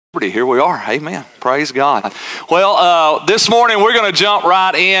Here we are. Amen. Praise God. Well, this morning we're going to jump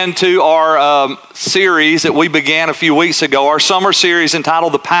right into our series that we began a few weeks ago, our summer series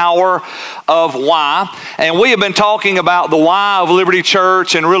entitled The Power of Why. And we have been talking about the why of Liberty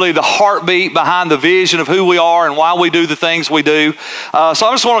Church and really the heartbeat behind the vision of who we are and why we do the things we do. So I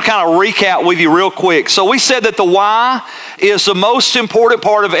just want to kind of recap with you real quick. So we said that the why is the most important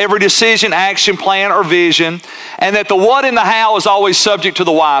part of every decision, action, plan, or vision, and that the what and the how is always subject to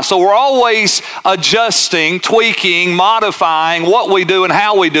the why. So we're always adjusting, tweaking, modifying what we do and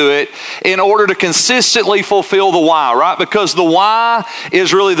how we do it in order to consistently fulfill the why, right? Because the why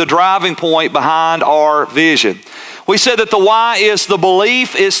is really the driving point behind our vision. We said that the why is the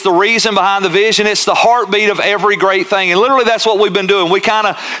belief, it's the reason behind the vision, it's the heartbeat of every great thing. And literally that's what we've been doing. We kind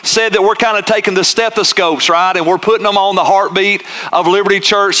of said that we're kind of taking the stethoscopes, right? And we're putting them on the heartbeat of Liberty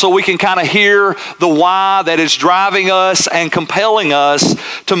Church so we can kind of hear the why that is driving us and compelling us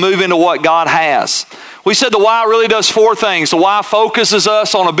to move into what God has. We said the why really does four things. The why focuses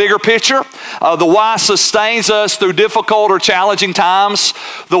us on a bigger picture. The why sustains us through difficult or challenging times.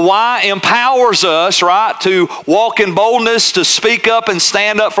 The why empowers us, right, to walk in boldness, to speak up and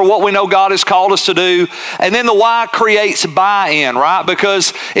stand up for what we know God has called us to do. And then the why creates buy-in, right?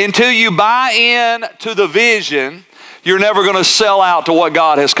 Because until you buy in to the vision, you're never going to sell out to what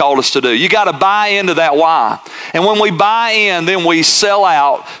God has called us to do. You got to buy into that why. And when we buy in, then we sell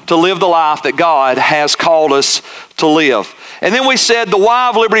out to live the life that God has called us to live. And then we said the why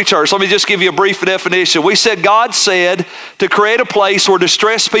of Liberty Church. Let me just give you a brief definition. We said God said to create a place where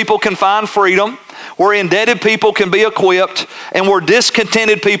distressed people can find freedom, where indebted people can be equipped, and where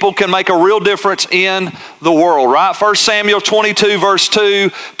discontented people can make a real difference in the world, right? 1 Samuel 22 verse 2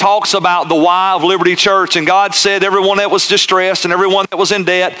 talks about the why of Liberty Church. And God said everyone that was distressed and everyone that was in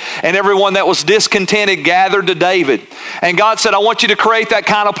debt and everyone that was discontented gathered to David. And God said, I want you to create that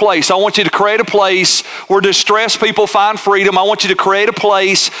kind of place. I want you to create a place where distressed people find freedom. I want you to create a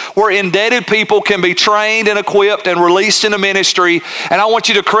place where indebted people can be trained and equipped and released into ministry. And I want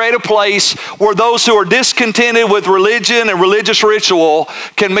you to create a place where those who are discontented with religion and religious ritual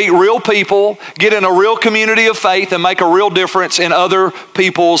can meet real people, get in a real community of faith, and make a real difference in other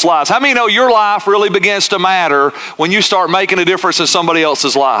people's lives. How many know your life really begins to matter when you start making a difference in somebody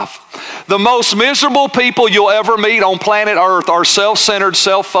else's life? The most miserable people you'll ever meet on planet Earth are self-centered,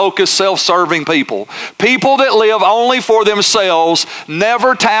 self-focused, self-serving people. People that live only for themselves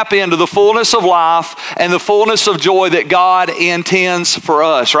never tap into the fullness of life and the fullness of joy that God intends for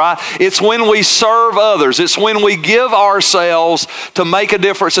us, right? It's when we serve others, it's when we give ourselves to make a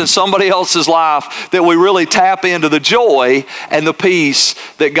difference in somebody else's life that we really tap into the joy and the peace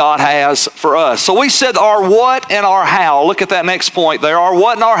that God has for us. So we said our what and our how. Look at that next point there. Our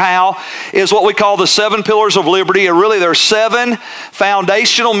what and our how is what we call the 7 pillars of liberty. And really there are 7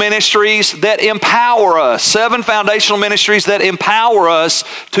 foundational ministries that empower us. 7 foundational ministries that empower us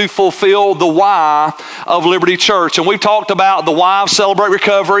to fulfill the why of Liberty Church. And we've talked about the why of Celebrate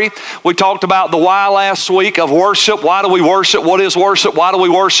Recovery. We talked about the why last week of worship. Why do we worship? What is worship? Why do we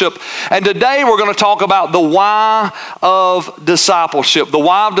worship? And today we're going to talk about the why of discipleship. The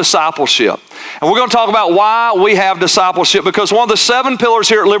why of discipleship. And we're going to talk about why we have discipleship, because one of the 7 pillars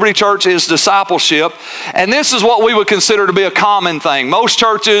here at Liberty Church is discipleship. And this is what we would consider to be a common thing. Most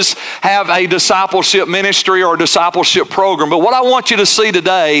churches have a discipleship ministry or a discipleship program. But what I want you to see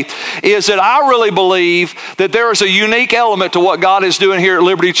today is that I really believe that there is a unique element to what God is doing here at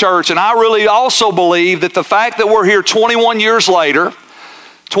Liberty Church. And I really also believe that the fact that we're here 21 years later,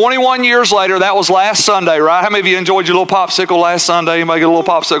 that was last Sunday, right? How many of you enjoyed your little popsicle last Sunday? You might get a little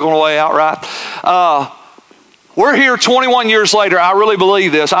popsicle on the way out, right? We're here 21 years later. I really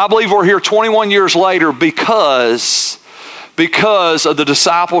believe this. I believe we're here 21 years later because of the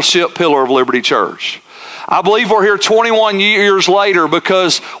discipleship pillar of Liberty Church. I believe we're here 21 years later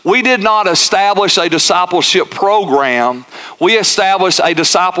because we did not establish a discipleship program. We established a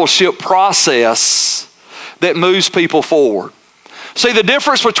discipleship process that moves people forward. See, the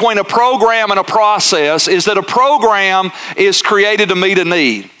difference between a program and a process is that a program is created to meet a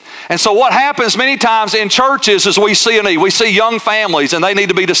need. And so what happens many times in churches is we see a need. We see young families and they need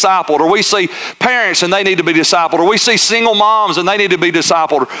to be discipled. Or we see parents and they need to be discipled. Or we see single moms and they need to be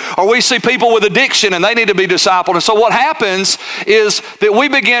discipled. Or we see people with addiction and they need to be discipled. And so what happens is that we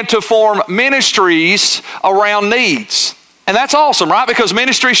begin to form ministries around needs. And that's awesome, right? Because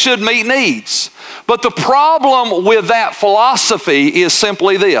ministry should meet needs. But the problem with that philosophy is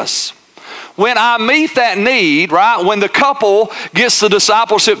simply this. When I meet that need, right, when the couple gets the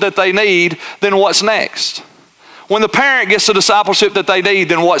discipleship that they need, then what's next? When the parent gets the discipleship that they need,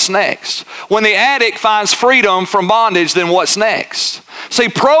 then what's next? When the addict finds freedom from bondage, then what's next? See,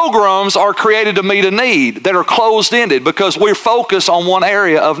 programs are created to meet a need that are closed-ended because we're focused on one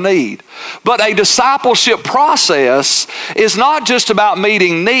area of need. But a discipleship process is not just about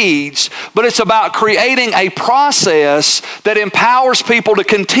meeting needs, but it's about creating a process that empowers people to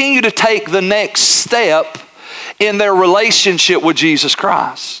continue to take the next step in their relationship with Jesus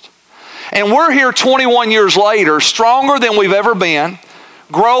Christ. And we're here 21 years later, stronger than we've ever been,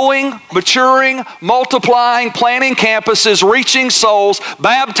 growing, maturing, multiplying, planting campuses, reaching souls,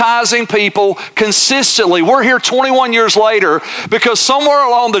 baptizing people consistently. We're here 21 years later because somewhere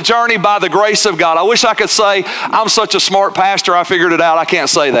along the journey, by the grace of God, I wish I could say, I'm such a smart pastor, I figured it out. I can't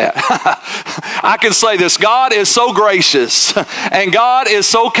say that. I can say this: God is so gracious, and God is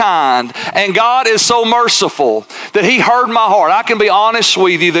so kind, and God is so merciful that He heard my heart. I can be honest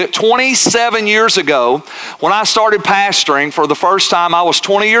with you that 27 years ago, when I started pastoring for the first time, I was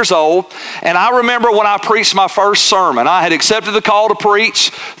 20 years old, and I remember when I preached my first sermon. I had accepted the call to preach.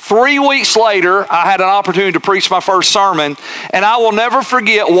 3 weeks later, I had an opportunity to preach my first sermon, and I will never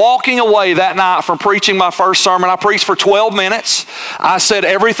forget walking away that night from preaching my first sermon. I preached for 12 minutes. I said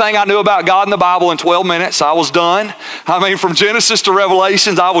everything I knew about God and the Bible in 12 minutes. I was done. I mean, from Genesis to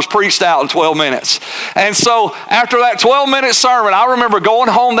Revelations, I was preached out in 12 minutes. And so after that 12-minute sermon, I remember going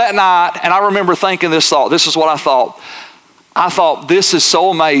home that night, and I remember thinking this thought. This is what I thought. I thought, this is so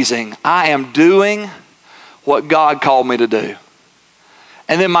amazing. I am doing what God called me to do.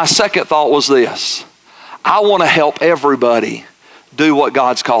 And then my second thought was this: I want to help everybody do what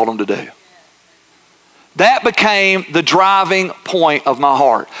God's called them to do. That became the driving point of my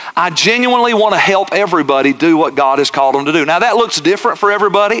heart. I genuinely want to help everybody do what God has called them to do. Now that looks different for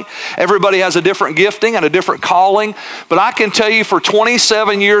everybody. Everybody has a different gifting and a different calling. But I can tell you for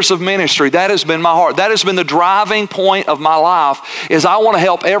 27 years of ministry, that has been my heart. That has been the driving point of my life, is I want to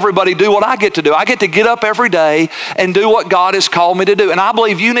help everybody do what I get to do. I get to get up every day and do what God has called me to do. And I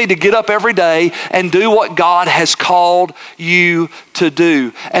believe you need to get up every day and do what God has called you to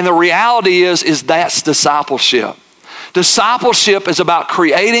do. And the reality is that's discipleship. Discipleship is about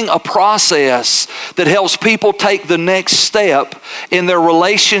creating a process that helps people take the next step in their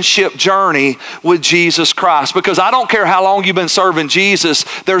relationship journey with Jesus Christ. Because I don't care how long you've been serving Jesus,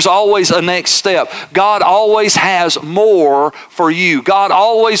 there's always a next step. God always has more for you. God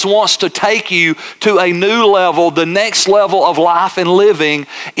always wants to take you to a new level, the next level of life and living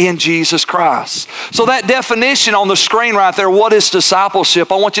in Jesus Christ. So that definition on the screen right there, what is discipleship?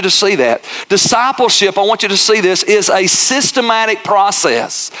 I want you to see that. Discipleship, I want you to see this, is a systematic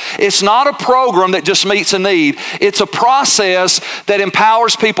process. It's not a program that just meets a need. It's a process that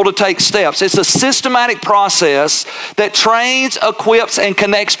empowers people to take steps. It's a systematic process that trains, equips, and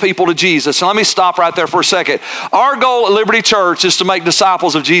connects people to Jesus. And let me stop right there for a second. Our goal at Liberty Church is to make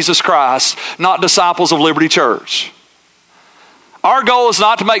disciples of Jesus Christ, not disciples of Liberty Church. Our goal is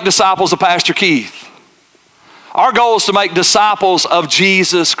not to make disciples of Pastor Keith. Our goal is to make disciples of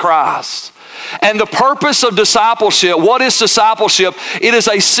Jesus Christ. And the purpose of discipleship, what is discipleship? It is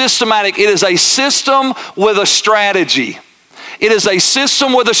a system with a strategy. It is a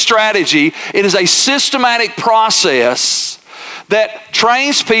system with a strategy. It is a systematic process that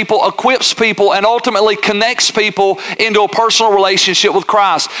trains people, equips people, and ultimately connects people into a personal relationship with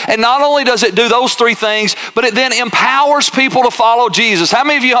Christ. And not only does it do those three things, but it then empowers people to follow Jesus. How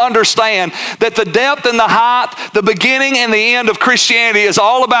many of you understand that the depth and the height, the beginning and the end of Christianity is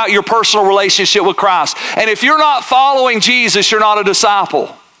all about your personal relationship with Christ? And if you're not following Jesus, you're not a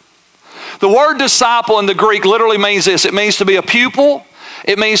disciple. The word disciple in the Greek literally means this. It means to be a pupil.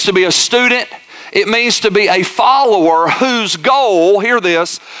 It means to be a student. It means to be a follower whose goal, hear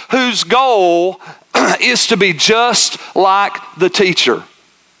this, whose goal is to be just like the teacher.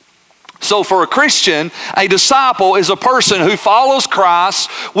 So for a Christian, a disciple is a person who follows Christ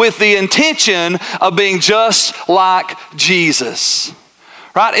with the intention of being just like Jesus.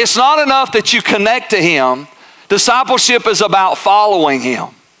 Right? It's not enough that you connect to Him. Discipleship is about following Him.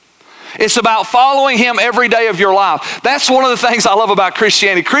 It's about following Him every day of your life. That's one of the things I love about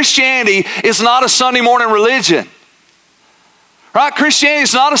Christianity. Christianity is not a Sunday morning religion. Right? Christianity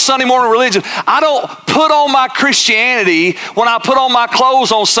is not a Sunday morning religion. I don't put on my Christianity when I put on my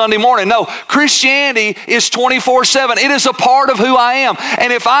clothes on Sunday morning. No, Christianity is 24/7. It is a part of who I am.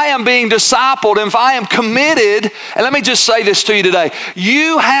 And if I am being discipled, and if I am committed, and let me just say this to you today,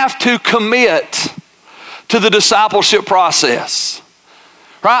 you have to commit to the discipleship process.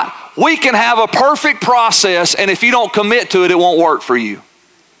 Right? We can have a perfect process, and if you don't commit to it, it won't work for you.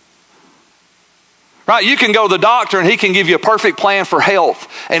 Right? You can go to the doctor and he can give you a perfect plan for health,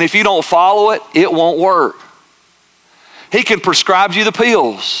 and if you don't follow it, it won't work. He can prescribe you the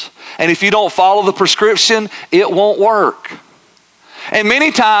pills. And if you don't follow the prescription, it won't work. And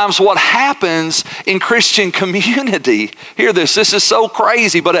many times what happens in Christian community, hear this is so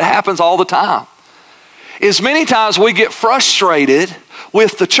crazy, but it happens all the time, is many times we get frustrated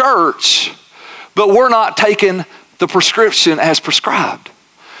with the church, but we're not taking the prescription as prescribed.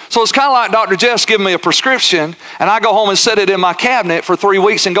 So it's kind of like Dr. Jeff's giving me a prescription, and I go home and set it in my cabinet for 3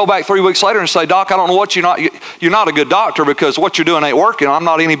 weeks and go back 3 weeks later and say, Doc, I don't know what you're not a good doctor because what you're doing ain't working. I'm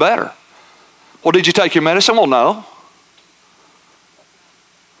not any better. Well, did you take your medicine? Well, no.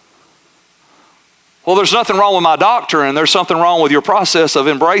 Well, there's nothing wrong with my doctor, and there's something wrong with your process of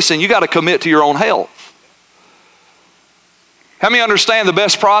embracing. You got to commit to your own health. How many understand the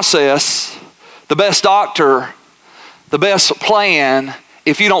best process, the best doctor, the best plan,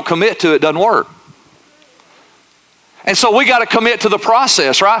 if you don't commit to it, doesn't work? And so we got to commit to the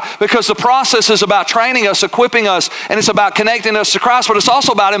process, right? Because the process is about training us, equipping us, and it's about connecting us to Christ, but it's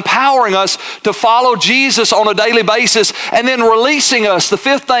also about empowering us to follow Jesus on a daily basis and then releasing us. The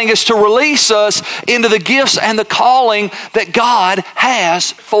fifth thing is to release us into the gifts and the calling that God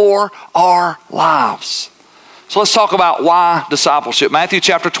has for our lives. So let's talk about why discipleship. Matthew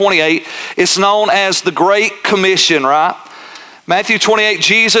chapter 28, it's known as the Great Commission, right? Matthew 28,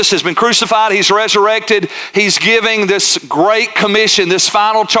 Jesus has been crucified, He's resurrected, He's giving this great commission, this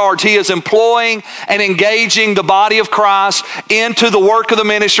final charge. He is employing and engaging the body of Christ into the work of the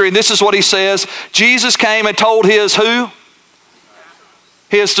ministry. And this is what He says. Jesus came and told His who?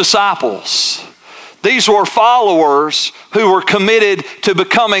 His disciples. These were followers who were committed to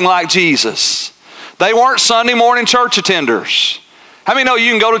becoming like Jesus. They weren't Sunday morning church attenders. How many know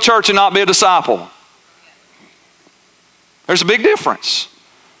you can go to church and not be a disciple? There's a big difference.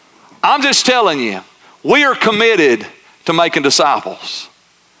 I'm just telling you, we are committed to making disciples.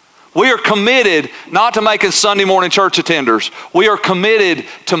 We are committed not to making Sunday morning church attenders. We are committed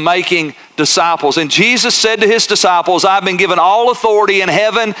to making disciples. And Jesus said to His disciples, I've been given all authority in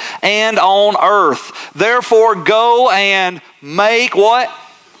heaven and on earth. Therefore, go and make what?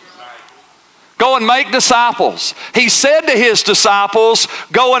 Go and make disciples. He said to His disciples,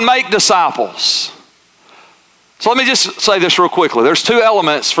 go and make disciples. So let me just say this real quickly. There's two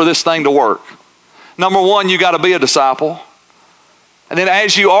elements for this thing to work. Number one, you got to be a disciple. And then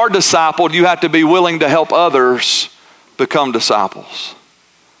as you are discipled, you have to be willing to help others become disciples.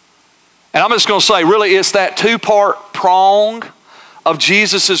 And I'm just going to say, really, it's that two-part prong of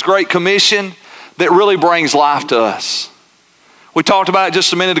Jesus' Great Commission that really brings life to us. We talked about it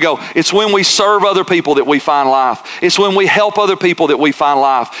just a minute ago. It's when we serve other people that we find life. It's when we help other people that we find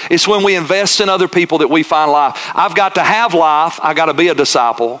life. It's when we invest in other people that we find life. I've got to have life. I've got to be a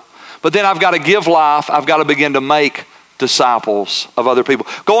disciple. But then I've got to give life. I've got to begin to make disciples of other people.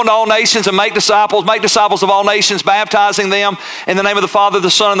 Go into all nations and make disciples of all nations, baptizing them in the name of the Father, the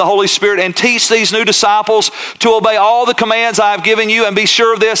Son, and the Holy Spirit, and teach these new disciples to obey all the commands I have given you, and be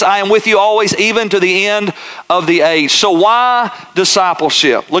sure of this, I am with you always, even to the end of the age. So why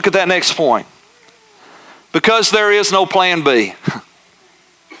discipleship? Look at that next point. Because there is no plan B.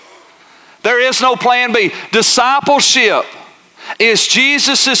 There is no plan B. Discipleship is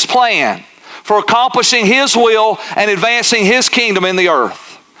Jesus' plan for accomplishing His will and advancing His kingdom in the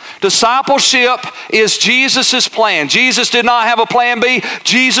earth. Discipleship is Jesus' plan. Jesus did not have a plan B.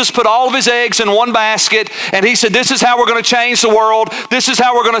 Jesus put all of His eggs in one basket, and He said, this is how we're going to change the world. This is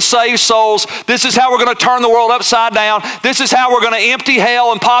how we're going to save souls. This is how we're going to turn the world upside down. This is how we're going to empty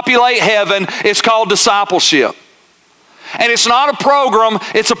hell and populate heaven. It's called discipleship. And it's not a program,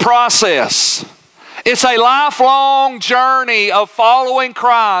 it's a process. It's a lifelong journey of following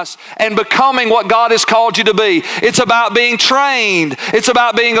Christ and becoming what God has called you to be. It's about being trained. It's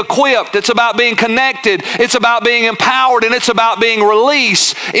about being equipped. It's about being connected. It's about being empowered. And it's about being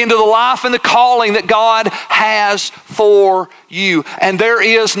released into the life and the calling that God has for you. And there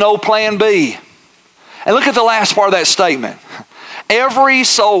is no plan B. And look at the last part of that statement. Every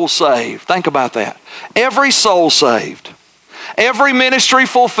soul saved. Think about that. Every soul saved. Every ministry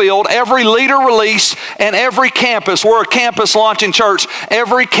fulfilled, every leader released, and every campus, we're a campus launching church,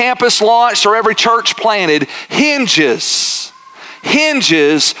 every campus launched or every church planted hinges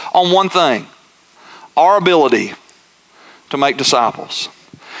on one thing, our ability to make disciples.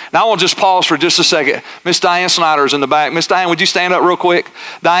 Now I want to just pause for just a second. Miss Diane Snyder is in the back. Miss Diane, would you stand up real quick?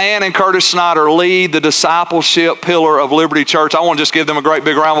 Diane and Curtis Snyder lead the discipleship pillar of Liberty Church. I want to just give them a great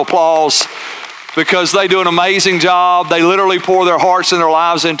big round of applause, because they do an amazing job. They literally pour their hearts and their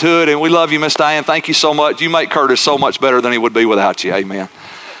lives into it. And we love you, Miss Diane. Thank you so much. You make Curtis so much better than he would be without you. Amen.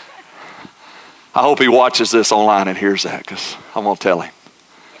 I hope he watches this online and hears that, because I'm going to tell him.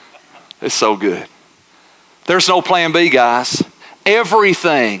 It's so good. There's no plan B, guys.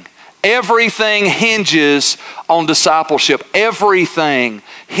 Everything hinges on discipleship. Everything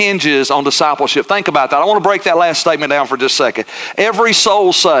hinges on discipleship. Think about that. I want to break that last statement down for just a second. Every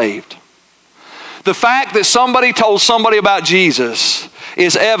soul saved. The fact that somebody told somebody about Jesus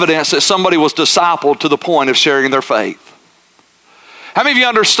is evidence that somebody was discipled to the point of sharing their faith. How many of you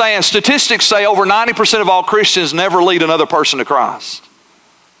understand? Statistics say over 90% of all Christians never lead another person to Christ.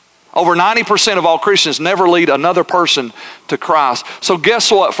 Over 90% of all Christians never lead another person to Christ. So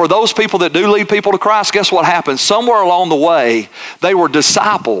guess what? For those people that do lead people to Christ, guess what happens? Somewhere along the way, they were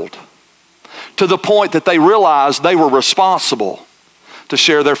discipled to the point that they realized they were responsible to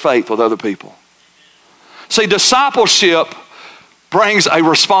share their faith with other people. See, discipleship brings a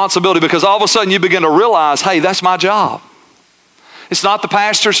responsibility because all of a sudden you begin to realize, hey, that's my job. It's not the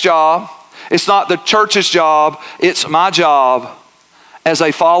pastor's job. It's not the church's job. It's my job as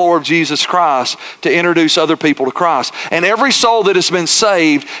a follower of Jesus Christ to introduce other people to Christ. And every soul that has been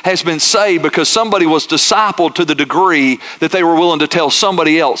saved because somebody was discipled to the degree that they were willing to tell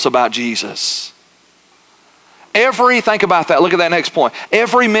somebody else about Jesus. Think about that. Look at that next point.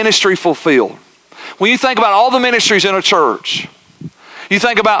 Every ministry fulfilled. When you think about all the ministries in a church, you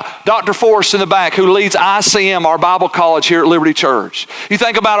think about Dr. Forrest in the back who leads ICM, our Bible college here at Liberty Church. You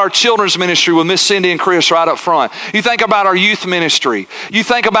think about our children's ministry with Miss Cindy and Chris right up front. You think about our youth ministry. You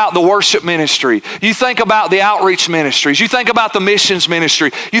think about the worship ministry. You think about the outreach ministries. You think about the missions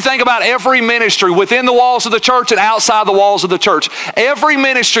ministry. You think about every ministry within the walls of the church and outside the walls of the church. Every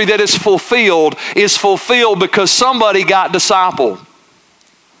ministry that is fulfilled because somebody got discipled.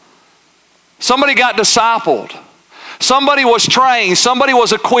 Somebody got discipled. Somebody was trained, somebody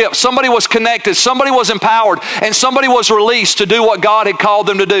was equipped, somebody was connected, somebody was empowered, and somebody was released to do what God had called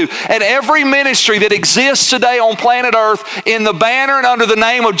them to do. And every ministry that exists today on planet Earth in the banner and under the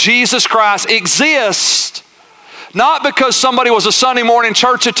name of Jesus Christ exists not because somebody was a Sunday morning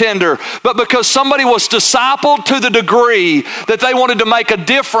church attender, but because somebody was discipled to the degree that they wanted to make a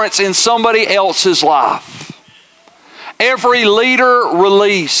difference in somebody else's life. Every leader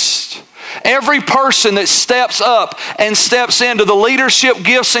released. Every person that steps up and steps into the leadership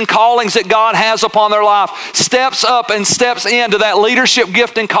gifts and callings that God has upon their life steps up and steps into that leadership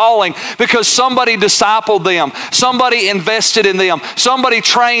gift and calling because somebody discipled them, somebody invested in them, somebody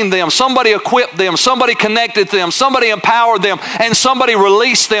trained them, somebody equipped them, somebody connected them, somebody empowered them, and somebody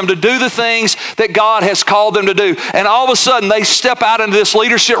released them to do the things that God has called them to do. And all of a sudden they step out into this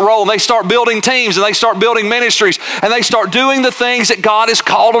leadership role and they start building teams and they start building ministries and they start doing the things that God has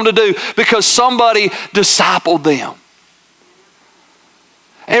called them to do because somebody discipled them.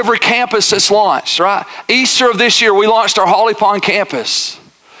 Every campus that's launched, right? Easter of this year, we launched our Holly Pond campus.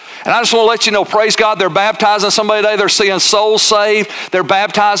 And I just want to let you know, praise God, they're baptizing somebody today. They're seeing souls saved. They're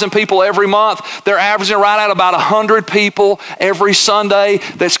baptizing people every month. They're averaging right at about 100 people every Sunday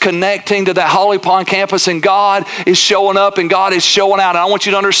that's connecting to that Holly Pond campus. And God is showing up and God is showing out. And I want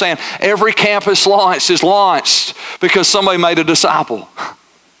you to understand, every campus launched is launched because somebody made a disciple.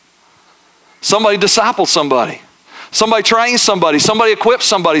 Somebody discipled somebody. Somebody trained somebody. Somebody equipped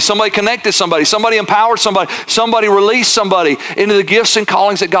somebody. Somebody connected somebody. Somebody empowered somebody. Somebody released somebody into the gifts and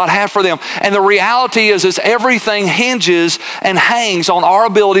callings that God had for them. And the reality is everything hinges and hangs on our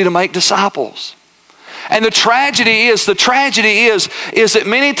ability to make disciples. And the tragedy is that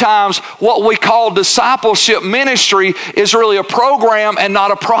many times what we call discipleship ministry is really a program and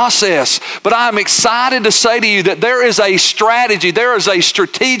not a process. But I'm excited to say to you that there is a strategy, there is a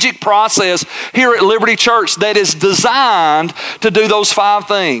strategic process here at Liberty Church that is designed to do those 5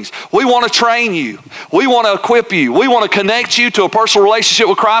 things. We want to train you. We want to equip you. We want to connect you to a personal relationship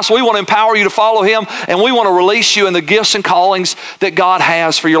with Christ. We want to empower you to follow Him. And we want to release you in the gifts and callings that God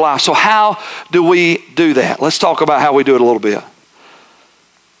has for your life. So how do we do that? Let's talk about how we do it a little bit.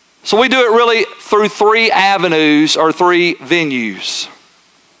 So we do it really through 3 avenues or 3 venues.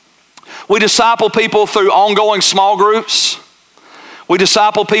 We disciple people through ongoing small groups. We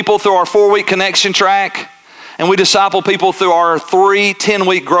disciple people through our 4-week connection track. And we disciple people through our 3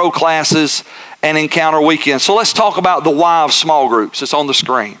 10-week grow classes and encounter weekends. So let's talk about the why of small groups. It's on the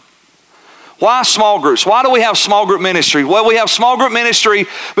screen. Why small groups? Why do we have small group ministry? Well, we have small group ministry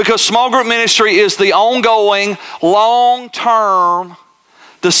because small group ministry is the ongoing, long-term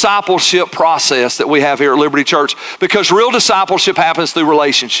discipleship process that we have here at Liberty Church, because real discipleship happens through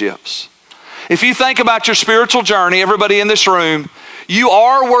relationships. If you think about your spiritual journey, everybody in this room, you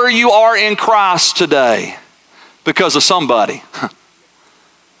are where you are in Christ today because of somebody.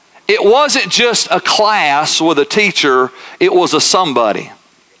 It wasn't just a class with a teacher, it was a somebody.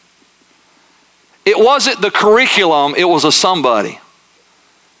 It wasn't the curriculum, it was a somebody.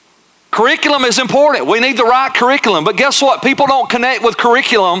 Curriculum is important. We need the right curriculum. But guess what? People don't connect with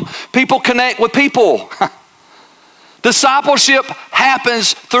curriculum. People connect with people. Discipleship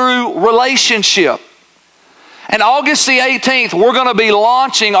happens through relationship. And August the 18th, we're going to be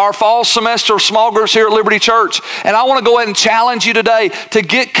launching our fall semester of small groups here at Liberty Church. And I want to go ahead and challenge you today to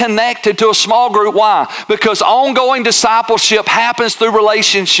get connected to a small group. Why? Because ongoing discipleship happens through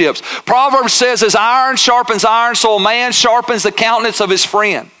relationships. Proverbs says, as iron sharpens iron, so a man sharpens the countenance of his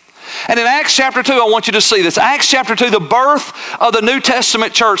friend. And in Acts chapter 2, I want you to see this. Acts chapter 2, the birth of the New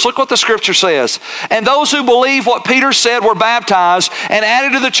Testament church. Look what the scripture says. And those who believed what Peter said were baptized, and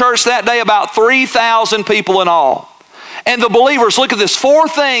added to the church that day about 3,000 people in all. And the believers, look at this, 4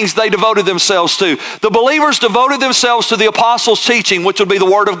 things they devoted themselves to. The believers devoted themselves to the apostles' teaching, which would be the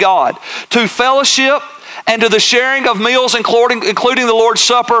Word of God, to fellowship, and to the sharing of meals, including the Lord's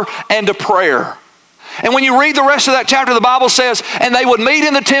Supper, and to prayer. And when you read the rest of that chapter, the Bible says, and they would meet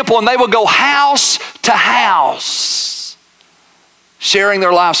in the temple and they would go house to house, sharing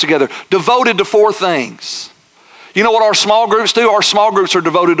their lives together, devoted to 4 things. You know what our small groups do? Our small groups are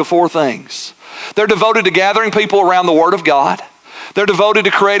devoted to 4 things. They're devoted to gathering people around the Word of God. They're devoted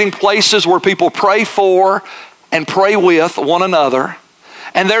to creating places where people pray for and pray with one another.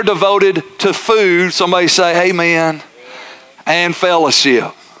 And they're devoted to food, somebody say amen, and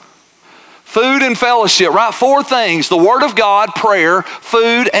fellowship. Food and fellowship, right? 4 things: the Word of God, prayer,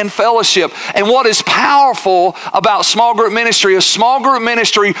 food, and fellowship. And what is powerful about small group ministry is small group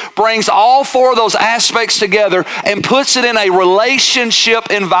ministry brings all 4 of those aspects together and puts it in a relationship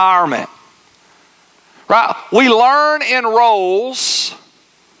environment. Right? We learn in roles,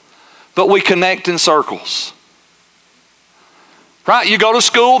 but we connect in circles. Right? You go to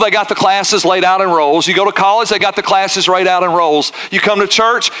school, they got the classes laid out in rows. You go to college, they got the classes laid out in rows. You come to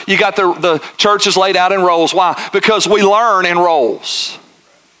church, you got the churches laid out in rows. Why? Because we learn in roles,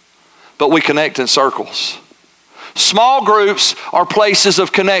 but we connect in circles. Small groups are places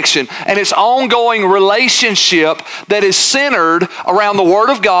of connection, and it's ongoing relationship that is centered around the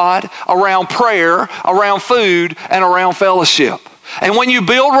Word of God, around prayer, around food, and around fellowship. And when you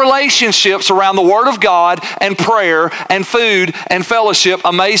build relationships around the Word of God and prayer and food and fellowship,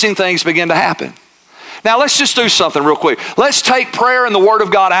 amazing things begin to happen. Now let's just do something real quick. Let's take prayer and the Word of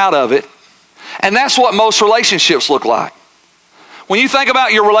God out of it, and that's what most relationships look like. When you think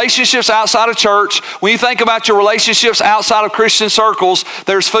about your relationships outside of church, when you think about your relationships outside of Christian circles,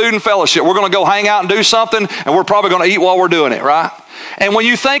 there's food and fellowship. We're going to go hang out and do something, and we're probably going to eat while we're doing it, right? And when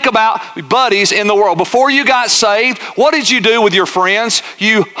you think about buddies in the world, before you got saved, what did you do with your friends?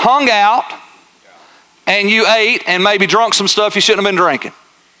 You hung out and you ate and maybe drunk some stuff you shouldn't have been drinking.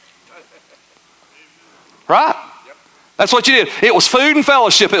 Right? That's what you did. It was food and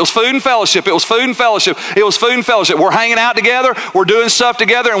fellowship. It was food and fellowship. It was food and fellowship. It was food and fellowship. We're hanging out together. We're doing stuff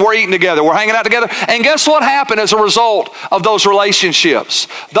together, and we're eating together. We're hanging out together. And guess what happened as a result of those relationships?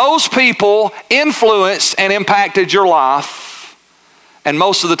 Those people influenced and impacted your life. And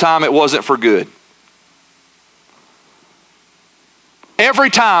most of the time it wasn't for good.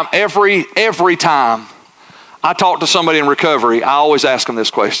 Every time I talk to somebody in recovery, I always ask them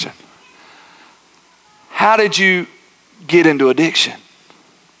this question. How did you get into addiction?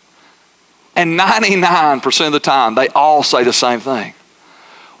 And 99% of the time, they all say the same thing.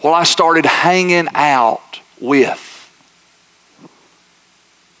 Well, I started hanging out with.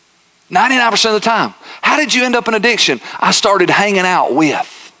 99% of the time. How did you end up in addiction? I started hanging out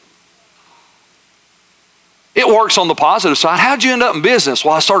with. It works on the positive side. How did you end up in business?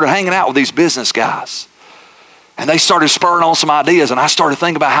 Well, I started hanging out with these business guys. And they started spurring on some ideas, and I started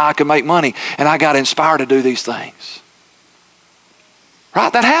thinking about how I could make money, and I got inspired to do these things.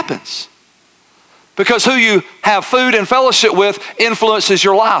 Right? That happens. Because who you have food and fellowship with influences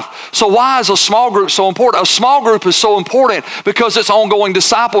your life. So why is a small group so important? A small group is so important because it's ongoing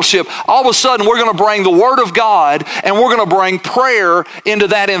discipleship. All of a sudden, we're going to bring the Word of God and we're going to bring prayer into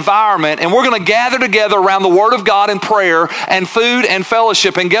that environment. And we're going to gather together around the Word of God and prayer and food and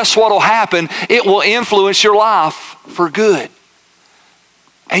fellowship. And guess what will happen? It will influence your life for good.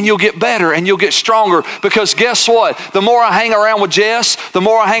 And you'll get better and you'll get stronger because guess what? The more I hang around with Jess, the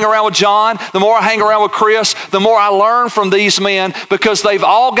more I hang around with John, the more I hang around with Chris, the more I learn from these men because they've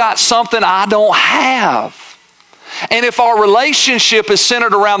all got something I don't have. And if our relationship is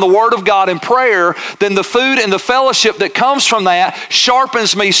centered around the Word of God and prayer, then the food and the fellowship that comes from that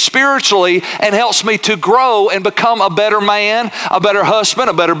sharpens me spiritually and helps me to grow and become a better man, a better husband,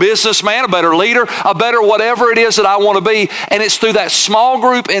 a better businessman, a better leader, a better whatever it is that I want to be. And it's through that small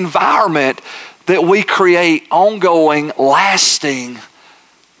group environment that we create ongoing, lasting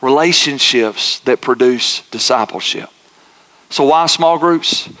relationships that produce discipleship. So why small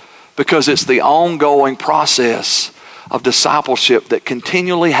groups? Because it's the ongoing process of discipleship that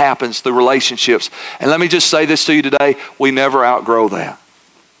continually happens through relationships. And let me just say this to you today, we never outgrow that.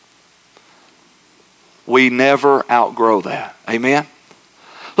 We never outgrow that. Amen?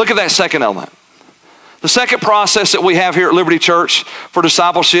 Look at that second element. The second process that we have here at Liberty Church for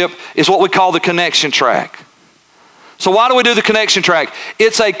discipleship is what we call the connection track. So why do we do the connection track?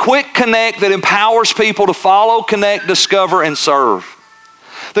 It's a quick connect that empowers people to follow, connect, discover, and serve.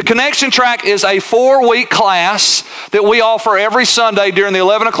 The connection track is a 4-week class that we offer every Sunday during the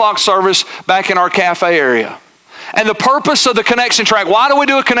 11 o'clock service back in our cafe area. And the purpose of the connection track, why do we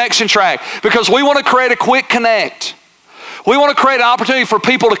do a connection track? Because we want to create a quick connect. We want to create an opportunity for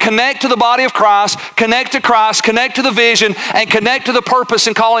people to connect to the body of Christ, connect to the vision, and connect to the purpose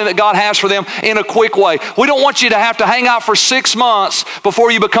and calling that God has for them in a quick way. We don't want you to have to hang out for 6 months before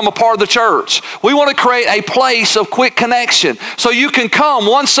you become a part of the church. We want to create a place of quick connection. So you can come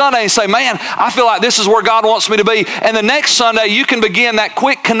one Sunday and say, man, I feel like this is where God wants me to be. And the next Sunday, you can begin that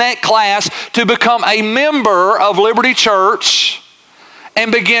quick connect class to become a member of Liberty Church and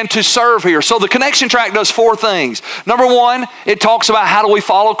begin to serve here. So the connection track does 4 things. Number 1, it talks about how do we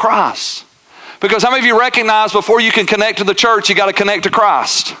follow Christ. Because how many of you recognize before you can connect to the church, you got to connect to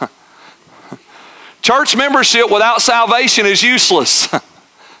Christ? Church membership without salvation is useless.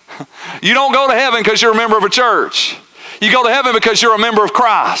 You don't go to heaven because you're a member of a church. You go to heaven because you're a member of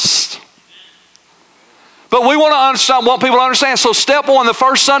Christ. But we want people to understand. So step 1, the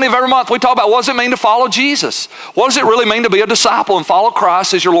first Sunday of every month, we talk about what does it mean to follow Jesus? What does it really mean to be a disciple and follow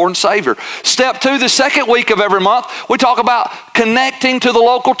Christ as your Lord and Savior? Step 2, the second week of every month, we talk about connecting to the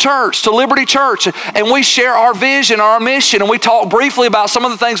local church, to Liberty Church. And we share our vision, our mission, and we talk briefly about some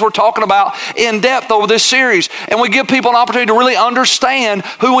of the things we're talking about in depth over this series. And we give people an opportunity to really understand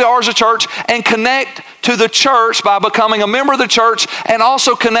who we are as a church and connect to the church by becoming a member of the church, and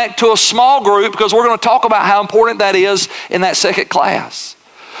also connect to a small group, because we're going to talk about how important that is in that second class.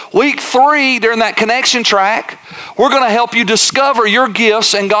 Week 3, during that connection track, we're going to help you discover your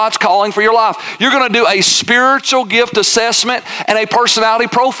gifts and God's calling for your life. You're going to do a spiritual gift assessment and a personality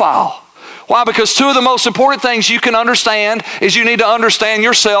profile. Why? Because 2 of the most important things you can understand is you need to understand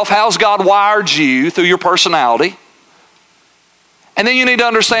yourself. How's God wired you through your personality? And then you need to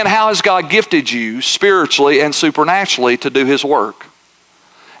understand how has God gifted you spiritually and supernaturally to do His work.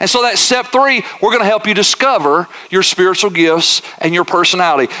 And so that's step 3. We're going to help you discover your spiritual gifts and your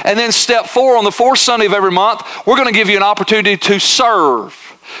personality. And then step 4, on the 4th Sunday of every month, we're going to give you an opportunity to serve,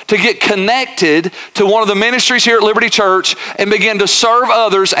 to get connected to one of the ministries here at Liberty Church and begin to serve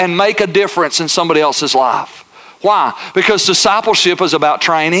others and make a difference in somebody else's life. Why? Because discipleship is about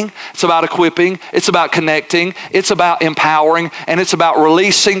training, it's about equipping, it's about connecting, it's about empowering, and it's about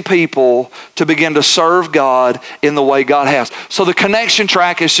releasing people to begin to serve God in the way God has. So the connection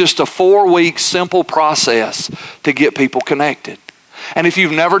track is just a 4-week simple process to get people connected. And if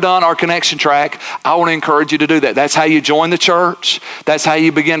you've never done our connection track, I want to encourage you to do that. That's how you join the church. That's how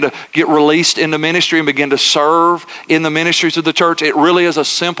you begin to get released into ministry and begin to serve in the ministries of the church. It really is a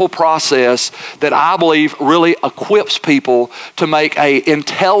simple process that I believe really equips people to make an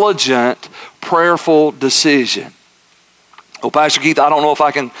intelligent, prayerful decision. Well, Pastor Keith, I don't know if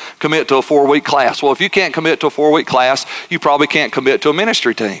I can commit to a 4-week class. Well, if you can't commit to a 4-week class, you probably can't commit to a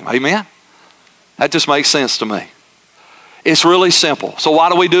ministry team. Amen? That just makes sense to me. It's really simple. So why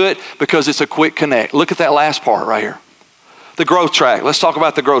do we do it? Because it's a quick connect. Look at that last part right here. The growth track. Let's talk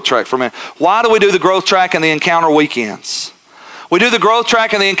about the growth track for a minute. Why do we do the growth track and the encounter weekends? We do the growth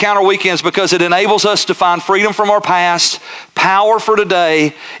track and the encounter weekends because it enables us to find freedom from our past, power for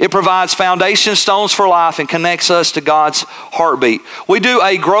today. It provides foundation stones for life and connects us to God's heartbeat. We do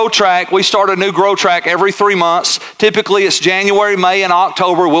a growth track. We start a new growth track every 3 months. Typically it's January, May, and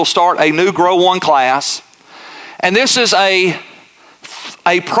October. We'll start a new Grow 1 class. And this is a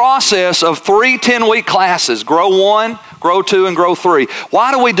process of 3 10-week classes, Grow 1, Grow 2, and Grow 3.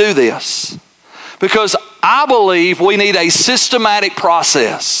 Why do we do this? Because I believe we need a systematic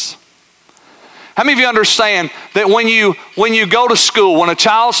process. How many of you understand that when you go to school, when a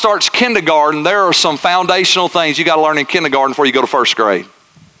child starts kindergarten, there are some foundational things you got to learn in kindergarten before you go to first grade?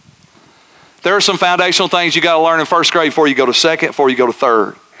 There are some foundational things you got to learn in first grade before you go to second, before you go to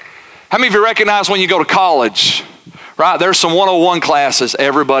third. How many of you recognize when you go to college, right, there's some 101 classes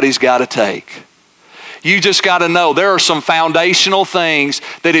everybody's got to take. You just got to know there are some foundational things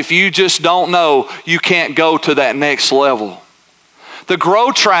that if you just don't know, you can't go to that next level. The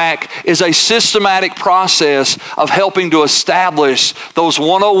Grow Track is a systematic process of helping to establish those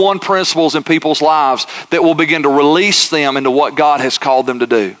 101 principles in people's lives that will begin to release them into what God has called them to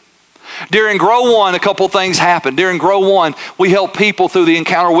do. During Grow One, a couple things happened. During Grow One, we help people through the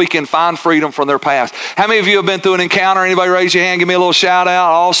Encounter Weekend find freedom from their past. How many of you have been through an encounter? Anybody raise your hand? Give me a little shout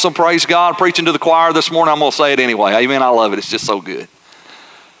out. Awesome. Praise God. Preaching to the choir this morning. I'm going to say it anyway. Amen. I love it. It's just so good.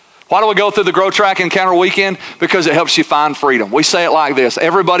 Why do we go through the Grow Track Encounter Weekend? Because it helps you find freedom. We say it like this.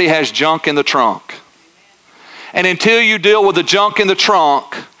 Everybody has junk in the trunk. And until you deal with the junk in the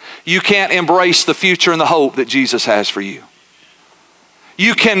trunk, you can't embrace the future and the hope that Jesus has for you.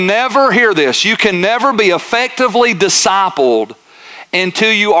 You can never, hear this, you can never be effectively discipled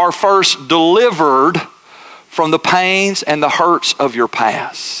until you are first delivered from the pains and the hurts of your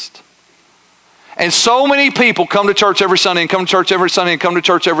past. And so many people come to church every Sunday and come to church every Sunday and come to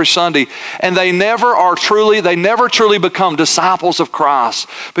church every Sunday, and they never truly become disciples of Christ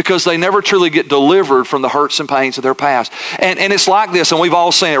because they never truly get delivered from the hurts and pains of their past. And it's like this, and we've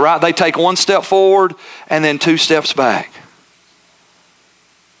all seen it, right? They take one step forward and then 2 steps back.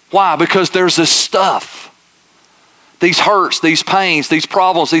 Why? Because there's this stuff, these hurts, these pains, these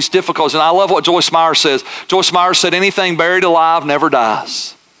problems, these difficulties. And I love what Joyce Meyer says. Joyce Meyer said, anything buried alive never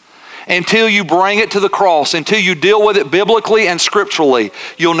dies. Until you bring it to the cross, until you deal with it biblically and scripturally,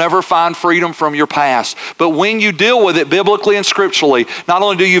 you'll never find freedom from your past. But when you deal with it biblically and scripturally, not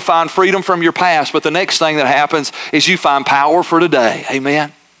only do you find freedom from your past, but the next thing that happens is you find power for today.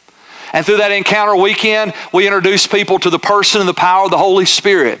 Amen. And through that Encounter Weekend, we introduce people to the person and the power of the Holy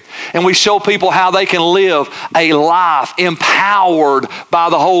Spirit. And we show people how they can live a life empowered by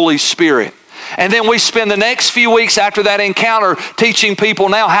the Holy Spirit. And then we spend the next few weeks after that encounter teaching people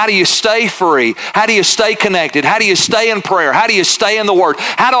now, how do you stay free? How do you stay connected? How do you stay in prayer? How do you stay in the Word?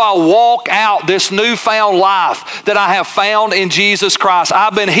 How do I walk out this newfound life that I have found in Jesus Christ?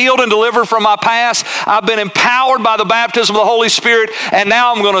 I've been healed and delivered from my past. I've been empowered by the baptism of the Holy Spirit. And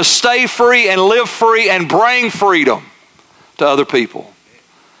now I'm going to stay free and live free and bring freedom to other people.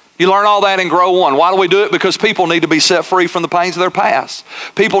 You learn all that in Grow One. Why do we do it? Because people need to be set free from the pains of their past.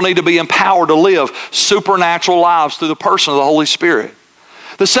 People need to be empowered to live supernatural lives through the person of the Holy Spirit.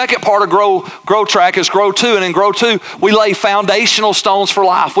 The second part of Grow Track is Grow 2. And in Grow 2, we lay foundational stones for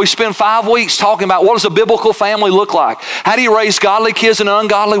life. We spend 5 weeks talking about what does a biblical family look like? How do you raise godly kids in an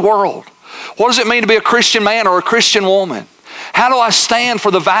ungodly world? What does it mean to be a Christian man or a Christian woman? How do I stand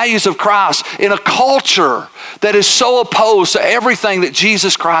for the values of Christ in a culture that is so opposed to everything that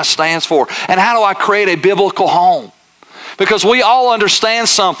Jesus Christ stands for? And how do I create a biblical home? Because we all understand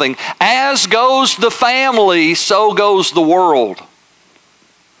something. As goes the family, so goes the world.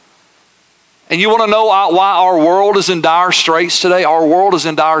 And you want to know why our world is in dire straits today? Our world is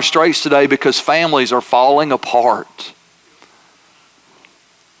in dire straits today because families are falling apart.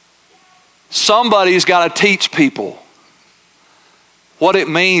 Somebody's got to teach people what it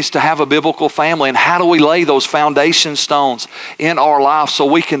means to have a biblical family and how do we lay those foundation stones in our life so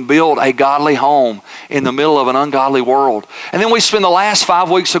we can build a godly home in the middle of an ungodly world. And then we spend the last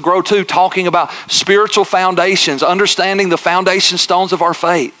 5 weeks of Grow 2 talking about spiritual foundations, understanding the foundation stones of our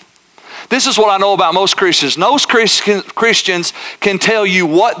faith. This is what I know about most Christians. Most Christians can tell you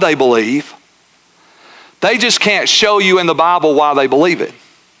what they believe. They just can't show you in the Bible why they believe it.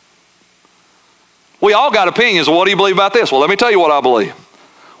 We all got opinions. What do you believe about this? Well, let me tell you what I believe.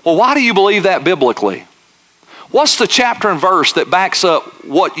 Well, why do you believe that biblically? What's the chapter and verse that backs up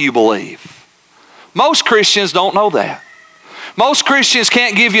what you believe? Most Christians don't know that. Most Christians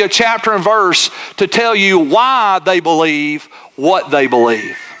can't give you a chapter and verse to tell you why they believe what they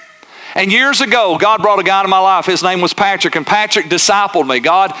believe. And years ago, God brought a guy into my life. His name was Patrick, and Patrick discipled me.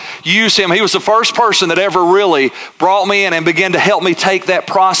 God used him. He was the first person that ever really brought me in and began to help me take that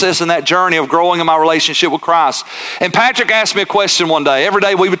process and that journey of growing in my relationship with Christ. And Patrick asked me a question one day. Every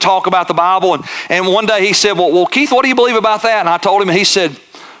day we would talk about the Bible, and one day he said, well, Keith, what do you believe about that? And I told him, and he said,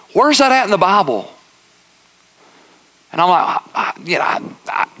 where's that at in the Bible? And I'm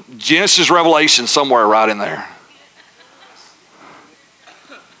like, Genesis, Revelation, somewhere right in there.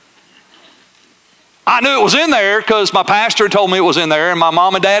 I knew it was in there because my pastor had told me it was in there, and my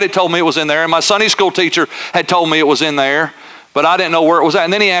mom and dad had told me it was in there, and my Sunday school teacher had told me it was in there, but I didn't know where it was at.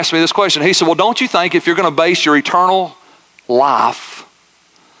 And then he asked me this question. He said, well, don't you think if you're going to base your eternal life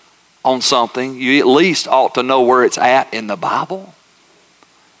on something, you at least ought to know where it's at in the Bible?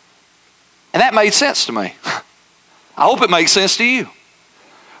 And that made sense to me. I hope it makes sense to you.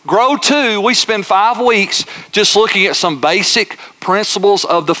 Grow 2, we spend 5 weeks just looking at some basic principles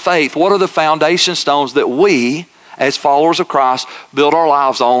of the faith. What are the foundation stones that we, as followers of Christ, build our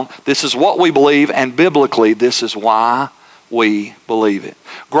lives on? This is what we believe, and biblically, this is why we believe it.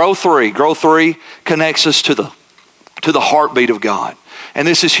 Grow 3 connects us to the heartbeat of God. And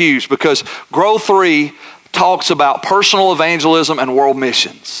this is huge because Grow 3 talks about personal evangelism and world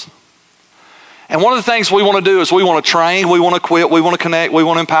missions. And one of the things we want to do is we want to train, we want to equip, we want to connect, we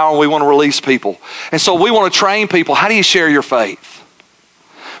want to empower, we want to release people. And so we want to train people. How do you share your faith?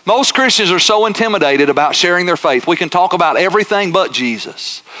 Most Christians are so intimidated about sharing their faith. We can talk about everything but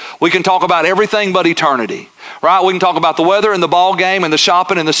Jesus. We can talk about everything but eternity, right? We can talk about the weather and the ball game and the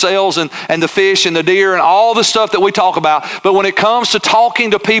shopping and the sales and the fish and the deer and all the stuff that we talk about. But when it comes to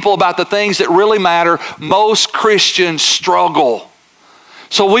talking to people about the things that really matter, most Christians struggle.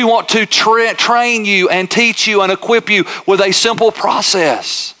 So we want to train you and teach you and equip you with a simple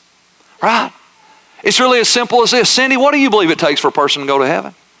process, right? It's really as simple as this. Cindy, what do you believe it takes for a person to go to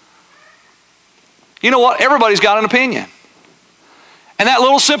heaven? You know what? Everybody's got an opinion. And that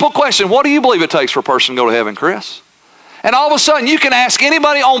little simple question, what do you believe it takes for a person to go to heaven, Chris? And all of a sudden, you can ask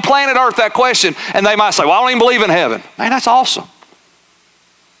anybody on planet Earth that question, and they might say, well, I don't even believe in heaven. Man, that's awesome.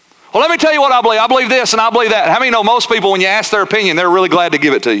 Well, let me tell you what I believe. I believe this and I believe that. How many know most people, when you ask their opinion, they're really glad to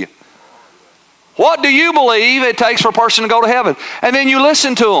give it to you? What do you believe it takes for a person to go to heaven? And then you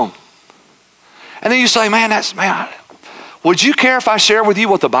listen to them. And then you say, man, would you care if I share with you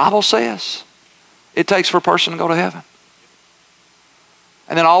what the Bible says it takes for a person to go to heaven?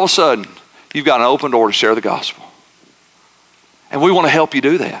 And then all of a sudden, you've got an open door to share the gospel. And we want to help you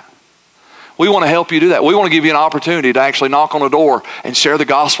do that. We want to help you do that. We want to give you an opportunity to actually knock on a door and share the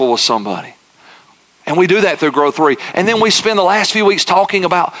gospel with somebody. And we do that through Grow 3. And then we spend the last few weeks talking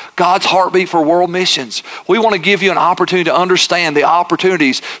about God's heartbeat for world missions. We want to give you an opportunity to understand the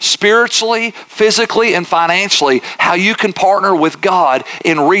opportunities spiritually, physically, and financially, how you can partner with God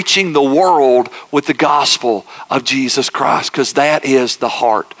in reaching the world with the gospel of Jesus Christ, because that is the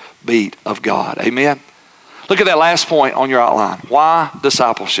heartbeat of God. Amen? Look at that last point on your outline. Why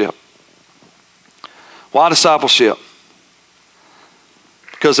discipleship? Why discipleship?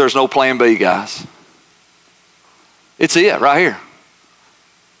 Because there's no plan B, guys. It's it right here.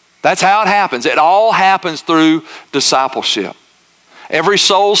 That's how it happens. It all happens through discipleship. Every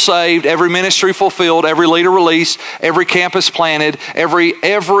soul saved, every ministry fulfilled, every leader released, every campus planted,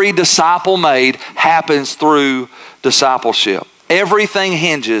 every disciple made happens through discipleship. Everything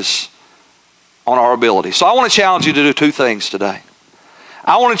hinges on our ability. So I want to challenge you to do two things today.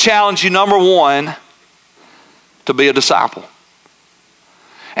 I want to challenge you, number one, to be a disciple.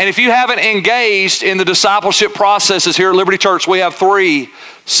 And if you haven't engaged in the discipleship processes here at Liberty Church, we have 3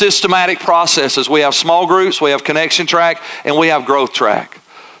 systematic processes. We have small groups, we have Connection Track, and we have Growth Track.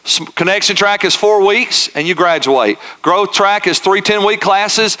 Connection Track is 4 weeks and you graduate. Growth Track is 3 10-week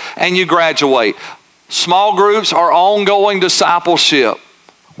classes and you graduate. Small groups are ongoing discipleship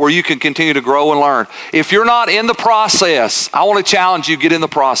where you can continue to grow and learn. If you're not in the process, I want to challenge you, get in the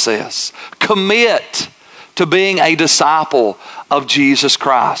process. Commit to being a disciple of Jesus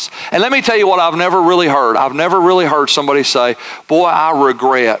Christ. And let me tell you what I've never really heard. I've never really heard somebody say, boy, I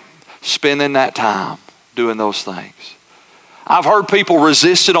regret spending that time doing those things. I've heard people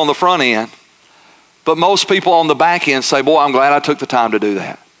resist it on the front end, but most people on the back end say, boy, I'm glad I took the time to do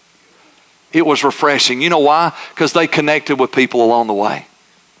that. It was refreshing. You know why? Because they connected with people along the way.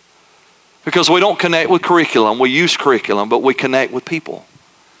 Because we don't connect with curriculum. We use curriculum, but we connect with people.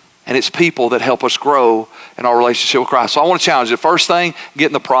 And it's people that help us grow in our relationship with Christ. So I want to challenge you. First thing, get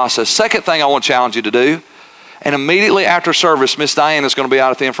in the process. Second thing I want to challenge you to do, and immediately after service, Miss Diane is going to be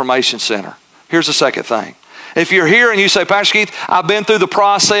out at the Information Center. Here's the second thing. If you're here and you say, Pastor Keith, I've been through the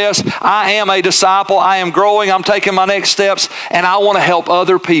process. I am a disciple. I am growing. I'm taking my next steps. And I want to help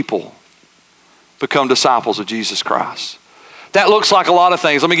other people become disciples of Jesus Christ. That looks like a lot of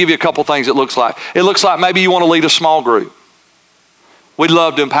things. Let me give you a couple things it looks like. It looks like maybe you want to lead a small group. We'd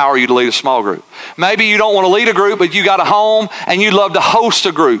love to empower you to lead a small group. Maybe you don't want to lead a group, but you got a home and you'd love to host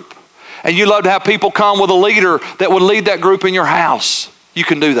a group. And you'd love to have people come with a leader that would lead that group in your house. You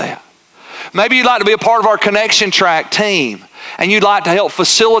can do that. Maybe you'd like to be a part of our Connection Track team and you'd like to help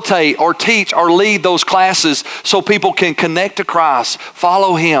facilitate or teach or lead those classes so people can connect to Christ,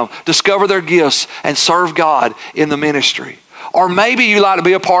 follow Him, discover their gifts, and serve God in the ministry. Or maybe you'd like to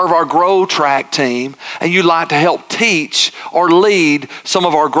be a part of our Grow Track team and you'd like to help teach or lead some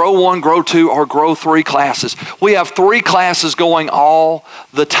of our Grow 1, Grow 2, or Grow 3 classes. We have 3 classes going all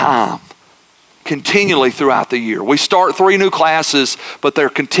the time, continually throughout the year. We start 3 new classes, but they're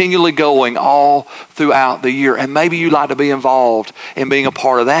continually going all throughout the year. And maybe you'd like to be involved in being a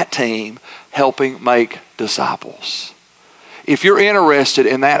part of that team, helping make disciples. If you're interested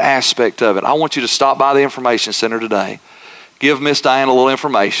in that aspect of it, I want you to stop by the Information Center today. Give Miss Diane a little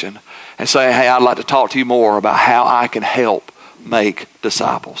information and say, hey, I'd like to talk to you more about how I can help make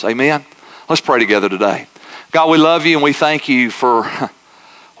disciples. Amen? Let's pray together today. God, we love you and we thank you for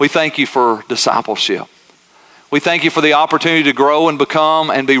discipleship. We thank you for the opportunity to grow and become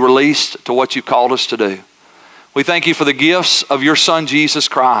and be released to what you've called us to do. We thank you for the gifts of your Son, Jesus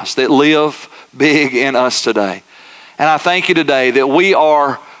Christ, that live big in us today. And I thank you today that we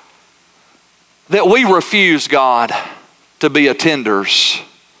refuse, God, to be attenders.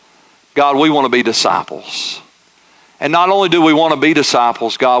 God, we want to be disciples. And not only do we want to be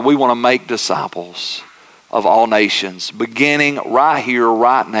disciples, God, we want to make disciples of all nations, beginning right here,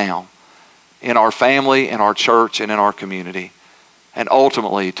 right now, in our family, in our church, and in our community, and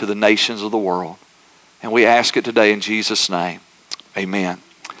ultimately to the nations of the world. And we ask it today in Jesus' name. Amen.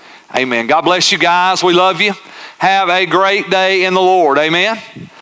 Amen. God bless you guys. We love you. Have a great day in the Lord. Amen.